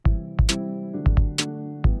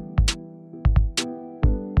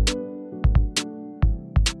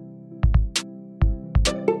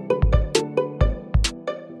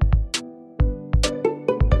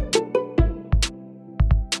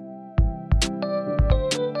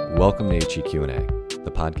Welcome to HEQ&A,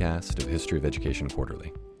 the podcast of History of Education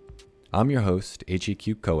Quarterly. I'm your host,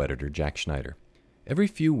 HEQ co-editor Jack Schneider. Every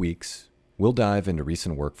few weeks, we'll dive into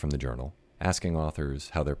recent work from the journal, asking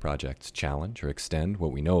authors how their projects challenge or extend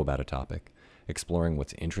what we know about a topic, exploring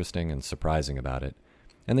what's interesting and surprising about it,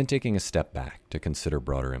 and then taking a step back to consider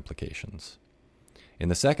broader implications. In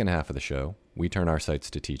the second half of the show, we turn our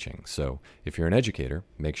sights to teaching, so if you're an educator,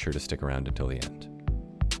 make sure to stick around until the end.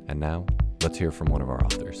 And now, let's hear from one of our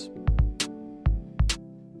authors.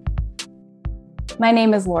 My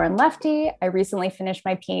name is Lauren Lefty. I recently finished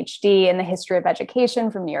my PhD in the history of education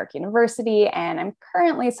from New York University, and I'm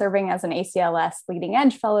currently serving as an ACLS Leading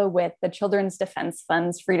Edge Fellow with the Children's Defense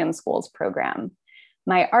Fund's Freedom Schools program.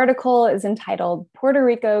 My article is entitled, Puerto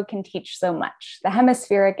Rico Can Teach So Much, the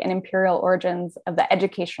Hemispheric and Imperial Origins of the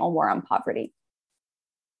Educational War on Poverty.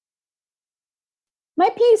 My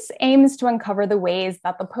piece aims to uncover the ways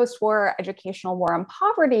that the post-war educational war on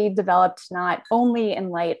poverty developed not only in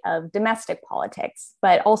light of domestic politics,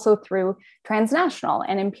 but also through transnational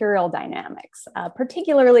and imperial dynamics,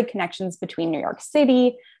 particularly connections between New York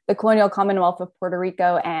City, the colonial Commonwealth of Puerto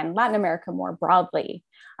Rico, and Latin America more broadly.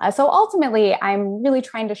 So ultimately, I'm really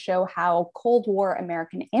trying to show how Cold War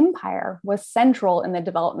American empire was central in the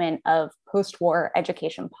development of post-war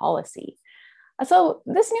education policy. So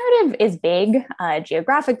this narrative is big,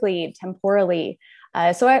 geographically, temporally.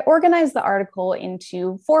 So I organized the article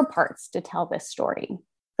into 4 parts to tell this story.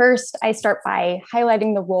 First, I start by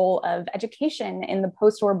highlighting the role of education in the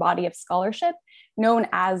post-war body of scholarship known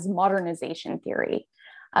as modernization theory.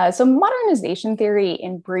 So modernization theory,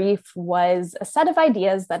 in brief, was a set of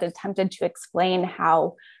ideas that attempted to explain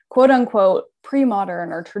how quote unquote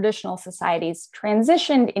pre-modern or traditional societies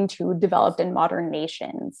transitioned into developed and modern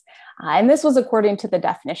nations. And this was according to the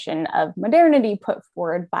definition of modernity put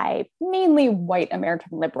forward by mainly white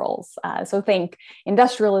American liberals. So think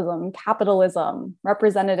industrialism, capitalism,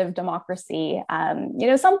 representative democracy,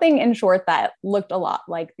 something in short that looked a lot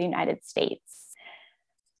like the United States.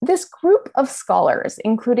 This group of scholars,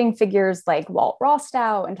 including figures like Walt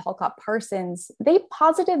Rostow and Talcott Parsons, they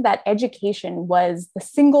posited that education was the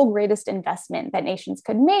single greatest investment that nations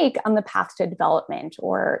could make on the path to development,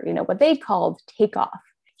 or what they called takeoff.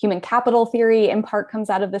 Human capital theory, in part, comes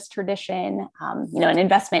out of this tradition. An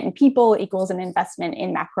investment in people equals an investment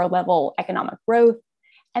in macro-level economic growth.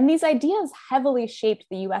 And these ideas heavily shaped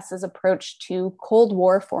the US's approach to Cold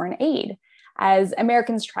War foreign aid, as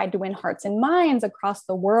Americans tried to win hearts and minds across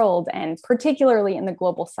the world, and particularly in the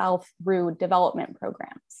global South through development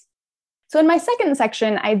programs. So in my second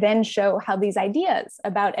section, I then show how these ideas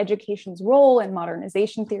about education's role in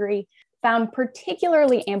modernization theory found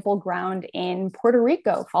particularly ample ground in Puerto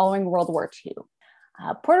Rico following World War II.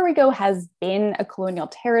 Puerto Rico has been a colonial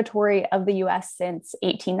territory of the US since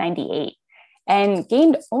 1898. And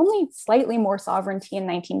gained only slightly more sovereignty in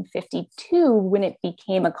 1952 when it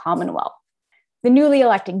became a Commonwealth. The newly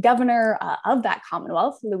elected governor of that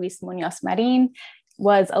Commonwealth, Luis Muñoz Marin,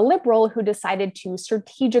 was a liberal who decided to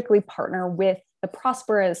strategically partner with the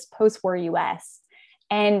prosperous post-war US.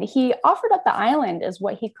 And he offered up the island as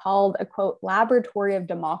what he called a, quote, laboratory of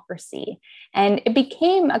democracy. And it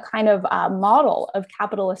became a kind of model of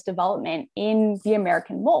capitalist development in the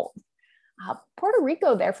American mold. Puerto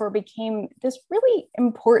Rico, therefore, became this really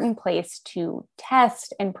important place to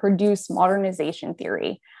test and produce modernization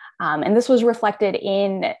theory. And this was reflected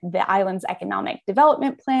in the island's economic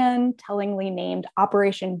development plan, tellingly named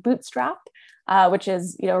Operation Bootstrap, which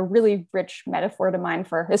is a really rich metaphor to mind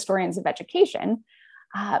for historians of education.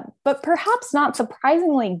 But perhaps not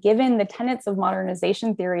surprisingly, given the tenets of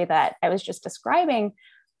modernization theory that I was just describing,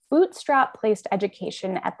 Bootstrap placed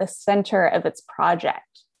education at the center of its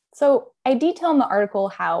project. So I detail in the article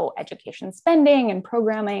how education spending and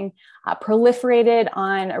programming proliferated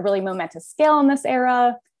on a really momentous scale in this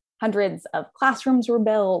era. Hundreds of classrooms were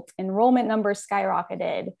built, enrollment numbers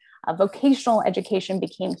skyrocketed, vocational education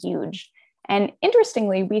became huge. And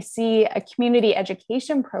interestingly, we see a community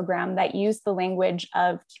education program that used the language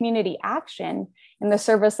of community action in the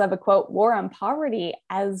service of a, quote, war on poverty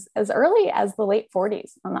as early as the late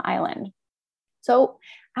 40s on the island. So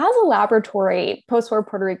as a laboratory, post-war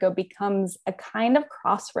Puerto Rico becomes a kind of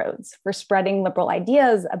crossroads for spreading liberal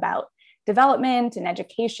ideas about development and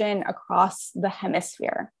education across the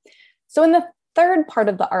hemisphere. So in the third part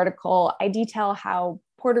of the article, I detail how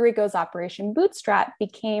Puerto Rico's Operation Bootstrap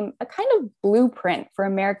became a kind of blueprint for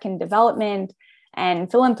American development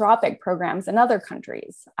and philanthropic programs in other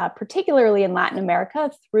countries, particularly in Latin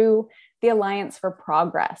America through the Alliance for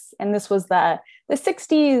Progress. And this was the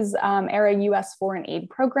 60s era US foreign aid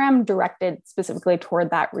program directed specifically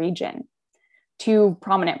toward that region. Two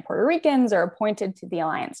prominent Puerto Ricans are appointed to the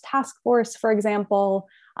Alliance Task Force, for example.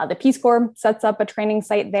 The Peace Corps sets up a training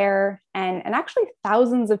site there, and actually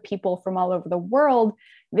thousands of people from all over the world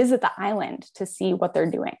visit the island to see what they're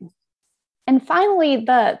doing. And finally,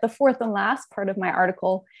 the fourth and last part of my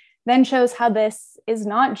article then shows how this is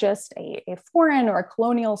not just a foreign or a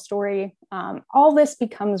colonial story. All this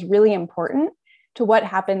becomes really important to what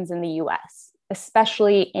happens in the US,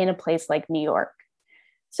 especially in a place like New York.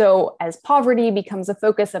 So as poverty becomes a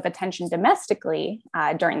focus of attention domestically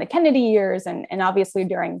during the Kennedy years and obviously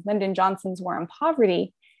during Lyndon Johnson's War on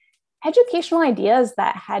Poverty, educational ideas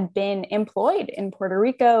that had been employed in Puerto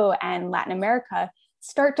Rico and Latin America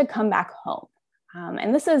start to come back home.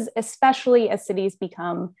 And this is especially as cities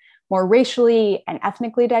become more racially and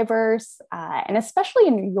ethnically diverse, and especially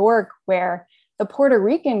in New York, where the Puerto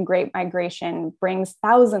Rican Great Migration brings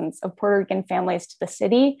thousands of Puerto Rican families to the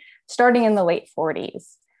city, starting in the late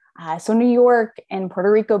 40s. So New York and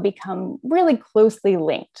Puerto Rico become really closely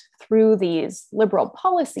linked through these liberal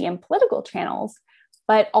policy and political channels,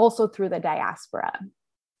 but also through the diaspora.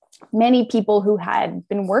 Many people who had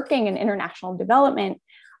been working in international development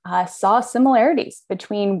saw similarities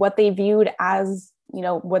between what they viewed as,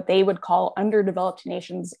 what they would call underdeveloped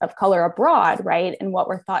nations of color abroad, right? And what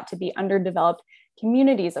were thought to be underdeveloped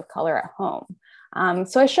communities of color at home.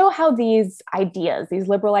 So I show how these ideas, these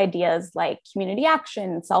liberal ideas like community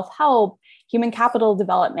action, self-help, human capital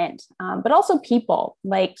development, but also people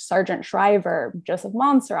like Sargent Shriver, Joseph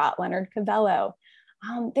Montserrat, Leonard Covello,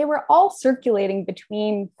 they were all circulating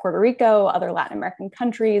between Puerto Rico, other Latin American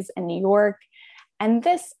countries, and New York. And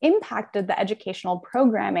this impacted the educational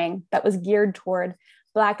programming that was geared toward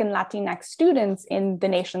Black and Latinx students in the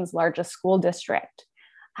nation's largest school district.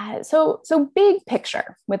 So big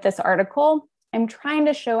picture with this article, I'm trying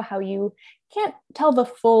to show how you can't tell the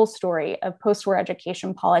full story of post-war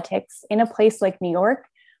education politics in a place like New York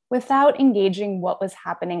without engaging what was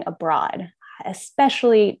happening abroad,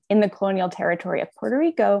 especially in the colonial territory of Puerto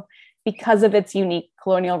Rico, because of its unique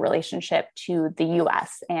colonial relationship to the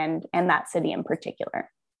US and that city in particular.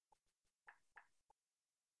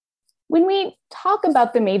 When we talk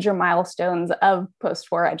about the major milestones of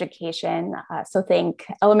post-war education, so think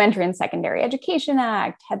Elementary and Secondary Education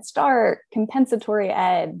Act, Head Start, compensatory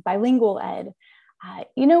ed, bilingual ed,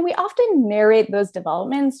 we often narrate those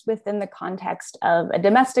developments within the context of a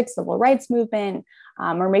domestic civil rights movement,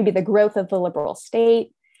 or maybe the growth of the liberal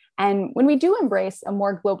state. And when we do embrace a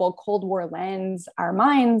more global Cold War lens, our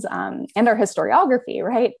minds and our historiography,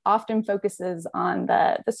 right, often focuses on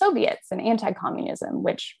the Soviets and anti-communism,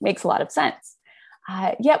 which makes a lot of sense.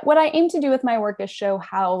 Yet what I aim to do with my work is show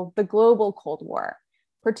how the global Cold War,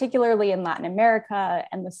 particularly in Latin America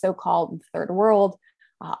and the so-called Third World,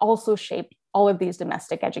 also shaped all of these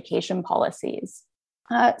domestic education policies.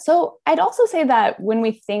 So I'd also say that when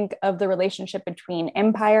we think of the relationship between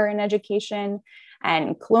empire and education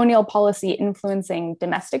and colonial policy influencing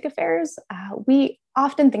domestic affairs, we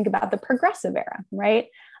often think about the progressive era, right?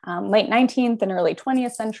 Late 19th and early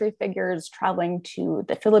 20th century figures traveling to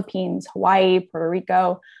the Philippines, Hawaii, Puerto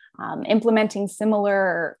Rico, implementing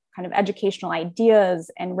similar kind of educational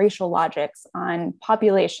ideas and racial logics on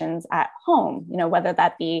populations at home, whether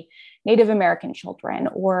that be Native American children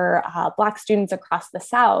or Black students across the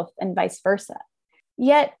South and vice versa.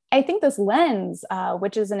 Yet, I think this lens,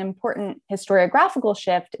 which is an important historiographical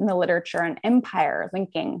shift in the literature on empire,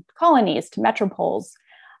 linking colonies to metropoles,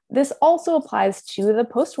 this also applies to the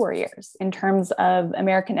post-war years in terms of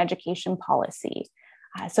American education policy.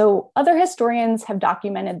 So other historians have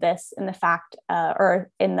documented this in the fact, or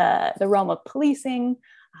in the realm of policing,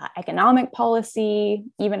 economic policy,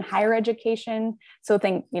 even higher education. So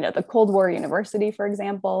think, the Cold War University, for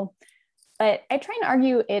example. But I try and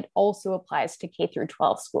argue it also applies to K through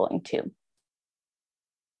 12 schooling too.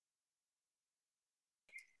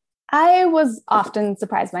 I was often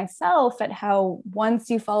surprised myself at how once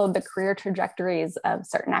you followed the career trajectories of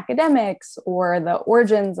certain academics or the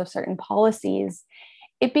origins of certain policies,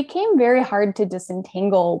 it became very hard to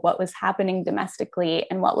disentangle what was happening domestically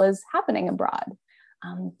and what was happening abroad.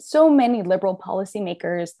 So many liberal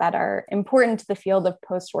policymakers that are important to the field of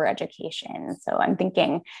post-war education. So I'm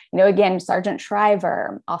thinking, again, Sargent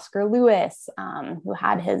Shriver, Oscar Lewis, who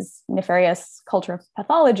had his nefarious culture of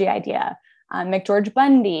pathology idea, McGeorge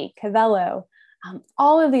Bundy, Covello,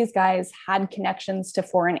 all of these guys had connections to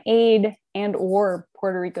foreign aid and or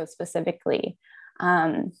Puerto Rico specifically.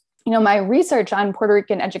 My research on Puerto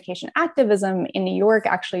Rican education activism in New York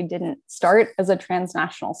actually didn't start as a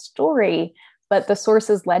transnational story, but the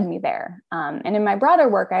sources led me there. And in my broader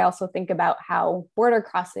work, I also think about how border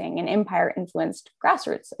crossing and empire influenced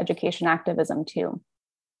grassroots education activism too.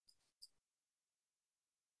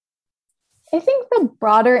 I think the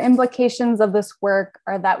broader implications of this work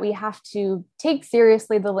are that we have to take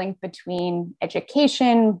seriously the link between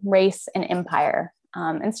education, race, and empire,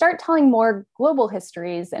 and start telling more global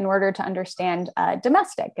histories in order to understand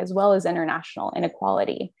domestic as well as international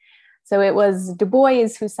inequality. So it was Du Bois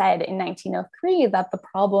who said in 1903 that the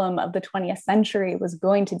problem of the 20th century was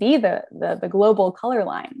going to be the global color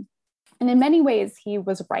line. And in many ways, he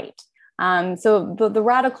was right. So the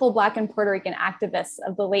radical Black and Puerto Rican activists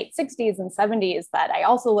of the late 60s and 70s that I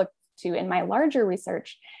also looked to in my larger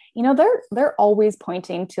research, they're always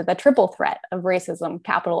pointing to the triple threat of racism,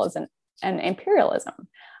 capitalism, and imperialism.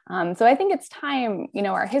 So I think it's time,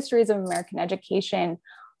 our histories of American education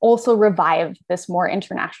also revive this more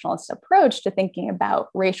internationalist approach to thinking about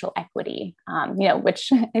racial equity,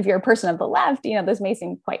 which if you're a person of the left, this may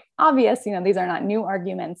seem quite obvious, these are not new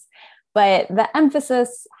arguments. But the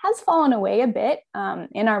emphasis has fallen away a bit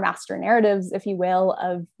in our master narratives, if you will,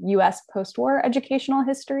 of US post-war educational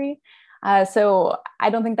history. So I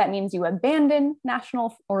don't think that means you abandon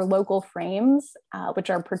national or local frames, which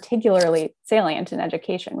are particularly salient in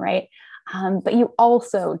education, right? But you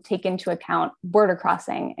also take into account border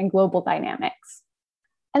crossing and global dynamics.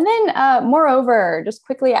 And then moreover, just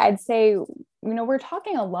quickly, I'd say, we're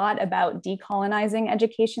talking a lot about decolonizing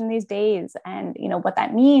education these days and, what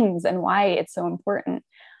that means and why it's so important.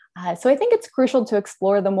 So I think it's crucial to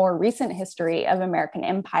explore the more recent history of American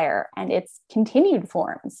empire and its continued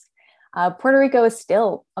forms. Puerto Rico is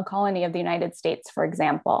still a colony of the United States, for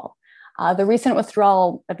example. The recent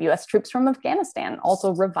withdrawal of US troops from Afghanistan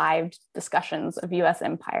also revived discussions of US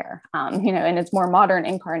empire, in its more modern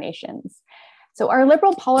incarnations. So our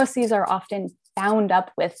liberal policies are often bound up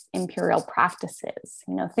with imperial practices.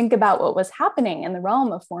 Think about what was happening in the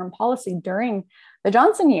realm of foreign policy during the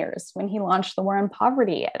Johnson years when he launched the war on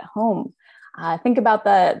poverty at home. Think about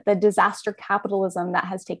the disaster capitalism that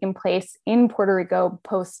has taken place in Puerto Rico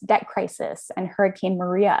post-debt crisis and Hurricane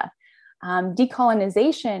Maria.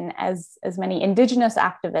 Decolonization, as many indigenous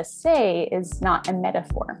activists say, is not a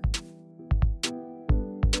metaphor.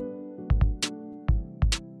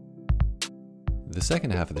 The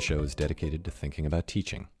second half of the show is dedicated to thinking about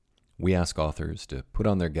teaching. We ask authors to put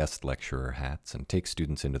on their guest lecturer hats and take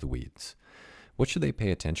students into the weeds. What should they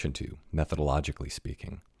pay attention to, methodologically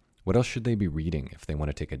speaking? What else should they be reading if they want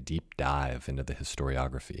to take a deep dive into the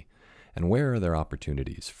historiography? And where are there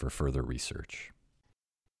opportunities for further research?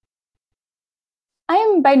 I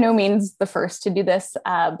am by no means the first to do this,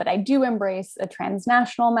 but I do embrace a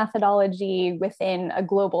transnational methodology within a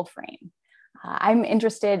global frame. I'm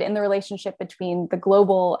interested in the relationship between the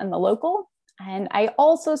global and the local, and I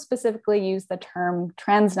also specifically use the term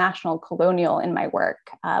transnational colonial in my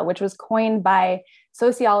work, which was coined by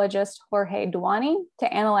sociologist Jorge Duany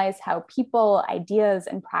to analyze how people, ideas,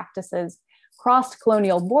 and practices crossed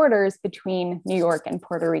colonial borders between New York and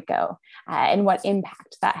Puerto Rico, and what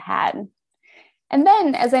impact that had. And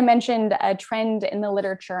then, as I mentioned, a trend in the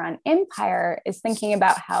literature on empire is thinking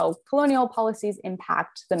about how colonial policies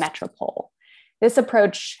impact the metropole. This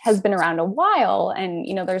approach has been around a while, and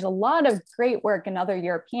there's a lot of great work in other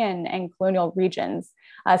European and colonial regions,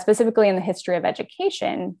 specifically in the history of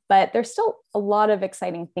education, but there's still a lot of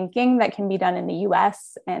exciting thinking that can be done in the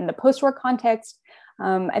US and the post-war context,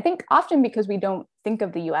 I think often because we don't think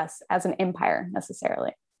of the US as an empire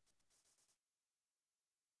necessarily.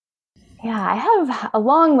 Yeah, I have a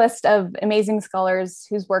long list of amazing scholars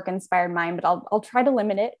whose work inspired mine, but I'll try to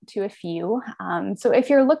limit it to a few. So if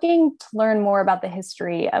you're looking to learn more about the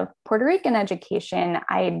history of Puerto Rican education,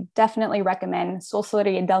 I definitely recommend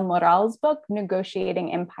Solsori del Moral's book,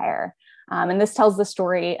 Negotiating Empire. And this tells the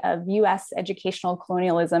story of US educational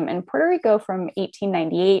colonialism in Puerto Rico from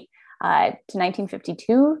 1898 to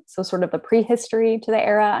 1952, so sort of the prehistory to the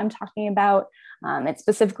era I'm talking about. It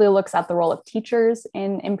specifically looks at the role of teachers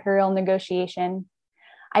in imperial negotiation.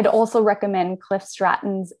 I'd also recommend Cliff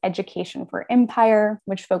Stratton's Education for Empire,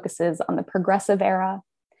 which focuses on the progressive era.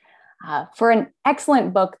 For an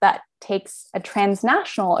excellent book that takes a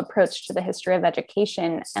transnational approach to the history of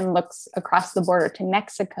education and looks across the border to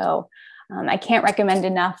Mexico, I can't recommend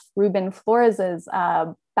enough Ruben Flores's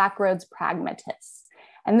Backroads Pragmatists.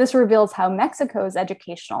 And this reveals how Mexico's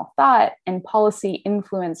educational thought and policy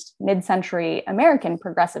influenced mid-century American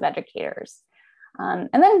progressive educators. And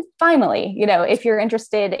then finally, if you're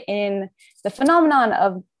interested in the phenomenon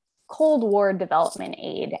of Cold War development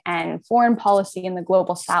aid and foreign policy in the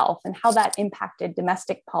global South and how that impacted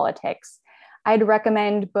domestic politics, I'd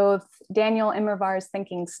recommend both Daniel Immerwahr's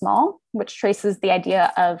Thinking Small, which traces the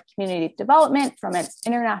idea of community development from its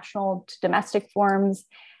international to domestic forms,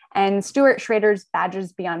 and Stuart Schrader's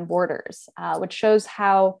Badges Beyond Borders, which shows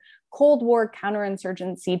how Cold War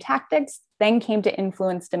counterinsurgency tactics then came to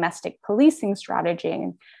influence domestic policing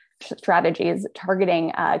strategies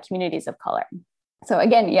targeting communities of color. So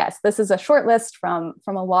again, yes, this is a short list from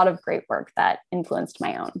a lot of great work that influenced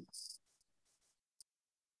my own.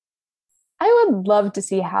 I would love to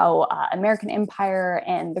see how American empire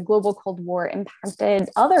and the global Cold War impacted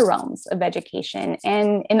other realms of education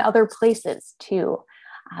and in other places too.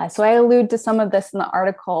 So I allude to some of this in the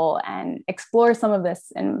article and explore some of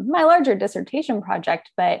this in my larger dissertation project,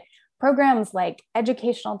 but programs like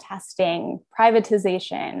educational testing,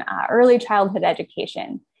 privatization, early childhood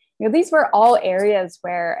education, these were all areas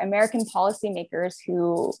where American policymakers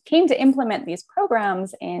who came to implement these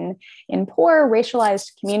programs in poor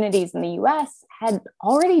racialized communities in the US had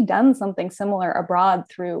already done something similar abroad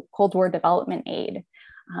through Cold War development aid.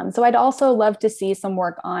 So I'd also love to see some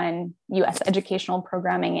work on US educational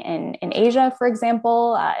programming in Asia, for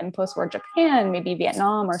example, in post-war Japan, maybe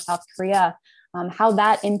Vietnam or South Korea, how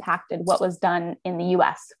that impacted what was done in the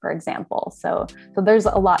US, for example. So there's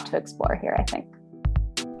a lot to explore here, I think.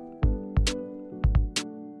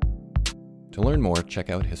 To learn more, check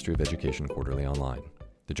out History of Education Quarterly online.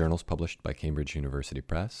 The journal's published by Cambridge University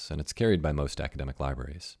Press, and it's carried by most academic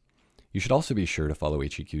libraries. You should also be sure to follow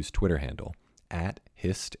HEQ's Twitter handle,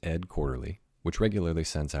 @HistEdQuarterly, which regularly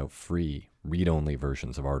sends out free, read-only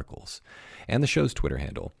versions of articles, and the show's Twitter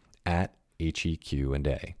handle,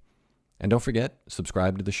 @HEQ&A. And don't forget,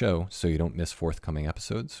 subscribe to the show so you don't miss forthcoming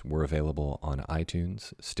episodes. We're available on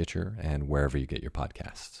iTunes, Stitcher, and wherever you get your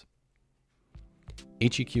podcasts.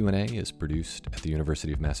 HEQ&A is produced at the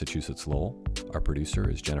University of Massachusetts Lowell. Our producer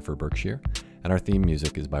is Jennifer Berkshire, and our theme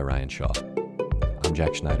music is by Ryan Shaw. I'm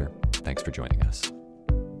Jack Schneider. Thanks for joining us.